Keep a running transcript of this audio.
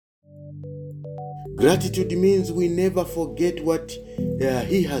Gratitude means we never forget what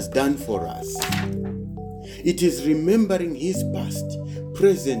He has done for us. It is remembering His past,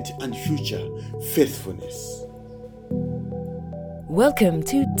 present, and future faithfulness. Welcome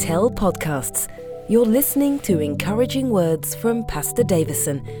to Tell Podcasts. You're listening to encouraging words from Pastor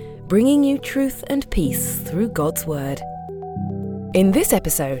Davison, bringing you truth and peace through God's Word. In this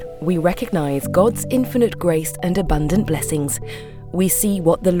episode, we recognize God's infinite grace and abundant blessings. We see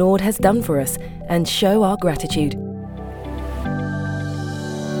what the Lord has done for us and show our gratitude.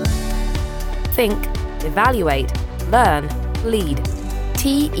 Think, evaluate, learn, lead.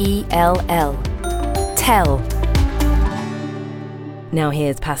 T-E-L-L. Tell. Now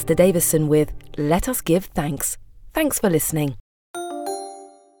here's Pastor Davison with Let Us Give Thanks. Thanks for listening.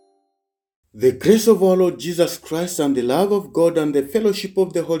 The grace of our Lord Jesus Christ and the love of God and the fellowship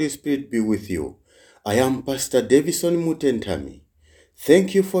of the Holy Spirit be with you. I am Pastor Davison Mutentami.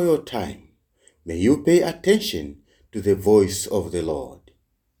 Thank you for your time. May you pay attention to the voice of the Lord.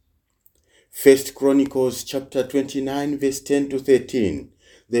 1 Chronicles chapter 29 verse 10 to 13.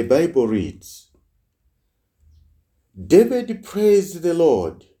 The Bible reads, David praised the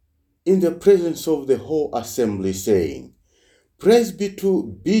Lord in the presence of the whole assembly, saying, Praise be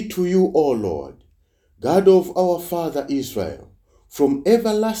to you, O Lord, God of our father Israel, from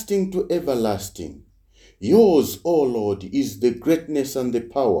everlasting to everlasting. Yours, O Lord, is the greatness and the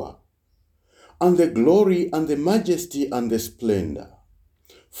power, and the glory and the majesty and the splendor.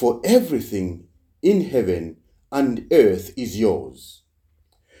 For everything in heaven and earth is yours.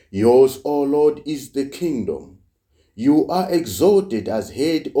 Yours, O Lord, is the kingdom. You are exalted as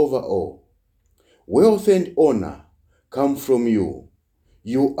head over all. Wealth and honor come from you.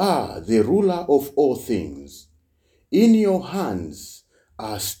 You are the ruler of all things. In your hands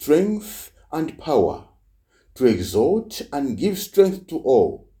are strength and power, to exalt and give strength to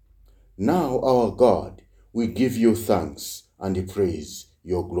all. Now, our God, we give you thanks and praise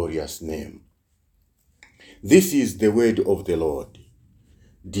your glorious name. This is the word of the Lord.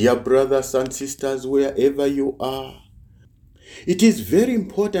 Dear brothers and sisters, wherever you are, it is very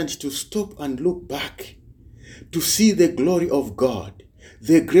important to stop and look back to see the glory of God,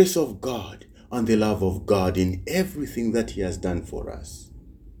 the grace of God, and the love of God in everything that He has done for us.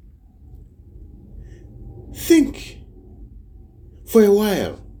 Think for a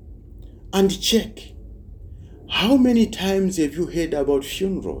while and check. How many times have you heard about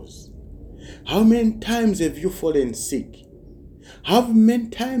funerals? How many times have you fallen sick? How many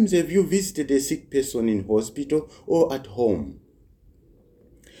times have you visited a sick person in hospital or at home?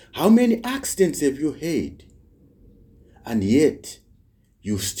 How many accidents have you had? And yet,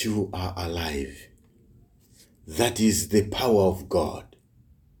 you still are alive. That is the power of God.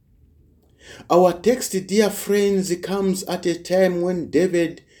 Our text, dear friends, comes at a time when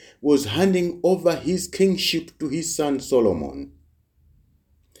David was handing over his kingship to his son Solomon.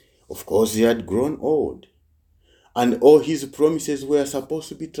 Of course, he had grown old, and all his promises were supposed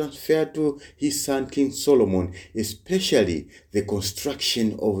to be transferred to his son King Solomon, especially the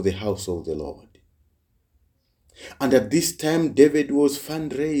construction of the house of the Lord. And at this time, David was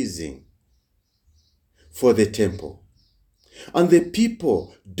fundraising for the temple. And the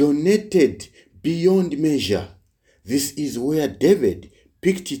people donated beyond measure. This is where David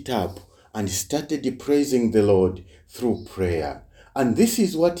picked it up and started praising the Lord through prayer. And this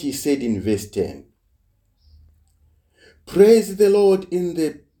is what he said in verse 10. Praise the Lord in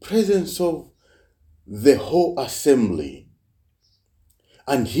the presence of the whole assembly.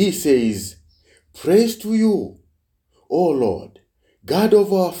 And he says, Praise to you, O Lord, God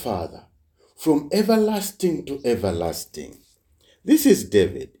of our Father, from everlasting to everlasting. This is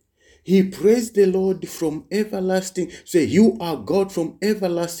David. He praised the Lord from everlasting. Say, you are God from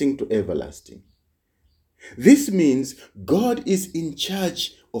everlasting to everlasting. This means God is in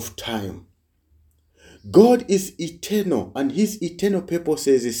charge of time. God is eternal, and his eternal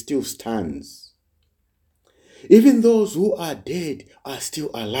purposes still stands. Even those who are dead are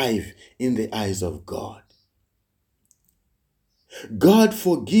still alive in the eyes of God. God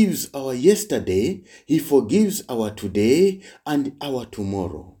forgives our yesterday, He forgives our today and our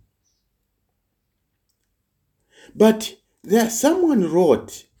tomorrow. But someone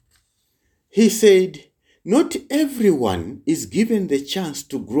wrote, he said, not everyone is given the chance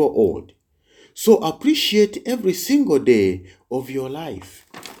to grow old. So appreciate every single day of your life.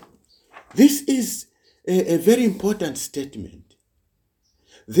 This is a very important statement.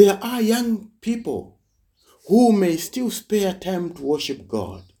 There are young people who may still spare time to worship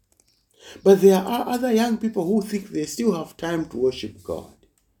God. But there are other young people who think they still have time to worship God.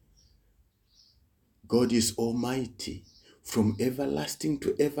 God is almighty, From everlasting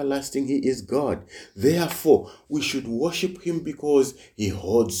to everlasting, he is God. Therefore, we should worship him because he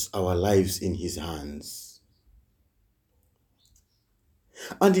holds our lives in his hands.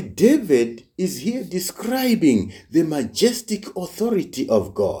 And David is here describing the majestic authority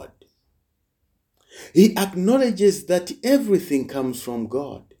of God. He acknowledges that everything comes from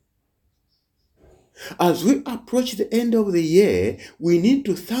God. As we approach the end of the year, we need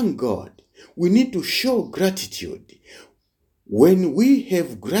to thank God. We need to show gratitude. When we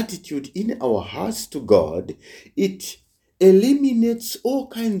have gratitude in our hearts to God, it eliminates all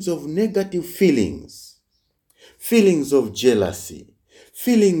kinds of negative feelings, feelings of jealousy,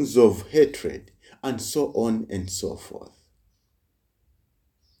 feelings of hatred, and so on and so forth.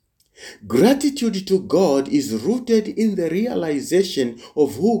 Gratitude to God is rooted in the realization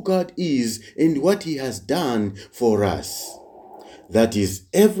of who God is and what he has done for us. That is,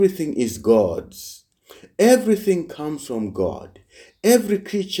 everything is God's. Everything comes from God. Every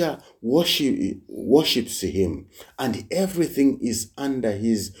creature worships him, and everything is under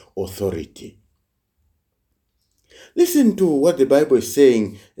his authority. Listen to what the Bible is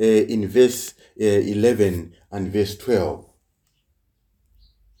saying in verse 11 and verse 12.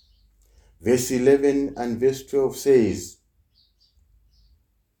 Verse 11 and verse 12 says,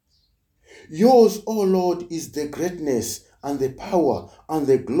 "Yours, O Lord, is the greatness and the power and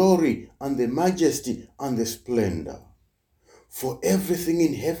the glory and the majesty and the splendor. For everything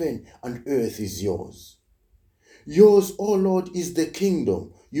in heaven and earth is yours. Yours, O Lord, is the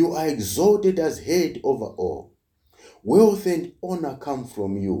kingdom. You are exalted as head over all. Wealth and honor come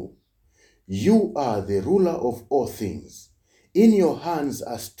from you. You are the ruler of all things. In your hands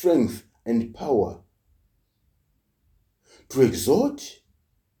are strength and power to exalt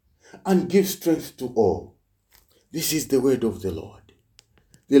and give strength to all." This is the word of the Lord.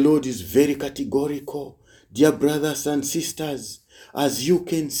 The Lord is very categorical. Dear brothers and sisters, as you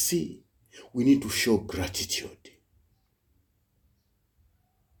can see, we need to show gratitude.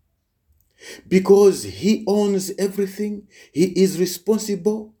 Because he owns everything, he is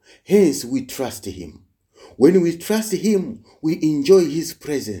responsible, hence we trust him. When we trust him, we enjoy his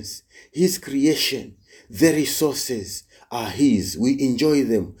presence, his creation, the resources are his. We enjoy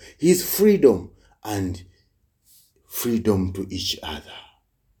them, his freedom and freedom to each other.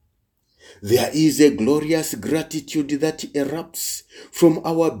 There is a glorious gratitude that erupts from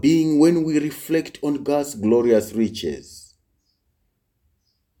our being when we reflect on God's glorious riches.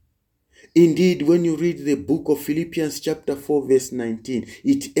 Indeed, when you read the book of Philippians chapter 4 verse 19,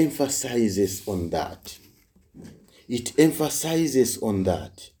 it emphasizes on that. It emphasizes on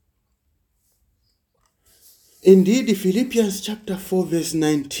that. Indeed, Philippians chapter 4 verse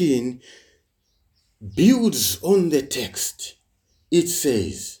 19 builds on the text. It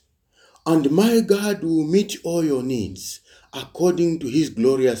says, "And my God will meet all your needs according to his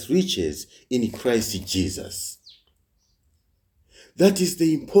glorious riches in Christ Jesus." That is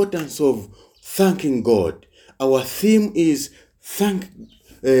the importance of thanking God. Our theme is thank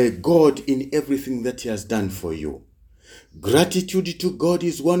God in everything that he has done for you. Gratitude to God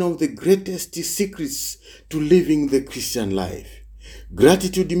is one of the greatest secrets to living the Christian life.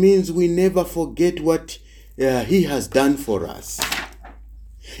 Gratitude means we never forget what he has done for us.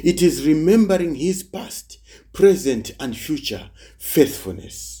 It is remembering his past, present, and future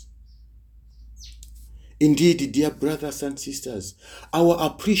faithfulness. Indeed, dear brothers and sisters, our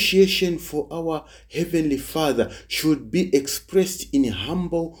appreciation for our Heavenly Father should be expressed in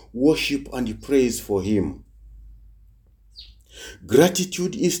humble worship and praise for him.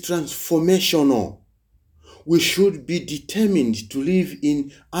 Gratitude is transformational. We should be determined to live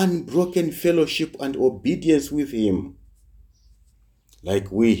in unbroken fellowship and obedience with him.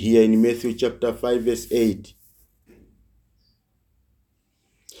 Like we hear in Matthew chapter 5 verse 8.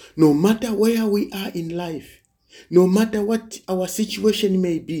 No matter where we are in life, no matter what our situation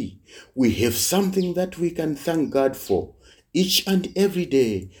may be, we have something that we can thank God for each and every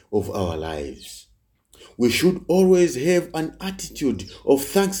day of our lives. We should always have an attitude of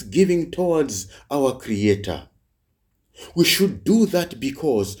thanksgiving towards our Creator. We should do that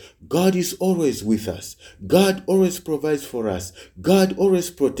because God is always with us. God always provides for us. God always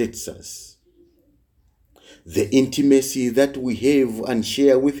protects us. The intimacy that we have and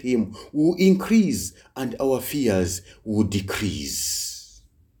share with him will increase and our fears will decrease.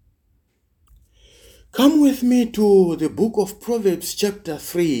 Come with me to the book of Proverbs chapter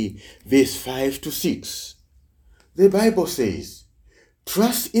 3 verse 5 to 6. The Bible says,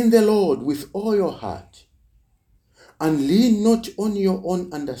 "Trust in the Lord with all your heart and lean not on your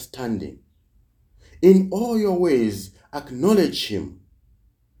own understanding. In all your ways acknowledge him,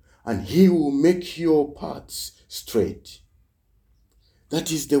 and he will make your paths straight. That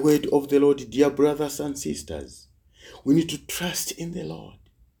is the word of the Lord, dear brothers and sisters. We need to trust in the Lord.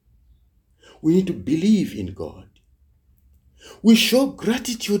 We need to believe in God. We show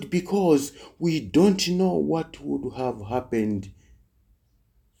gratitude because we don't know what would have happened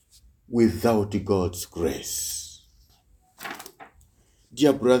without God's grace.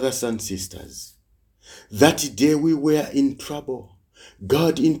 Dear brothers and sisters, that day we were in trouble,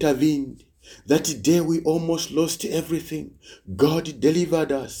 God intervened. That day we almost lost everything, God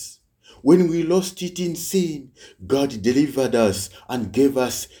delivered us. When we lost it in sin, God delivered us and gave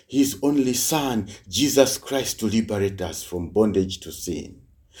us His only Son, Jesus Christ, to liberate us from bondage to sin.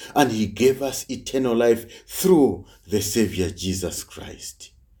 And He gave us eternal life through the Savior, Jesus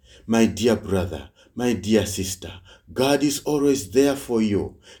Christ. My dear brother, my dear sister, God is always there for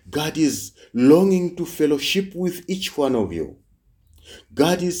you. God is longing to fellowship with each one of you.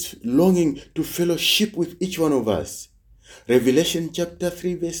 God is longing to fellowship with each one of us. Revelation chapter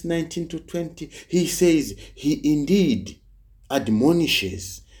 3 verse 19 to 20, He says, He indeed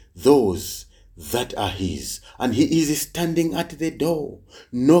admonishes those that are His. And He is standing at the door,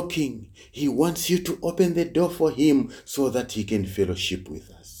 knocking. He wants you to open the door for Him so that He can fellowship with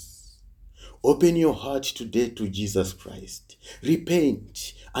us. Open your heart today to Jesus Christ.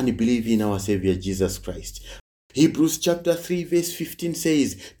 Repent and believe in our Savior Jesus Christ. Hebrews chapter 3 verse 15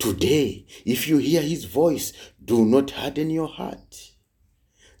 says, Today, if you hear His voice, do not harden your heart.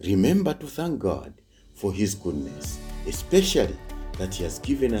 Remember to thank God for His goodness, especially that He has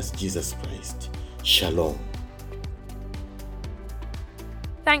given us Jesus Christ. Shalom.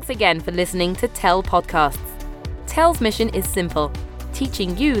 Thanks again for listening to TEL Podcasts. TEL's mission is simple,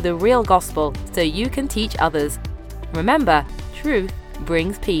 teaching you the real gospel so you can teach others. Remember, truth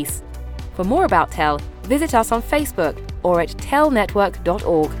brings peace. For more about TEL, visit us on Facebook or at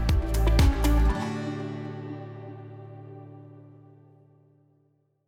telnetwork.org.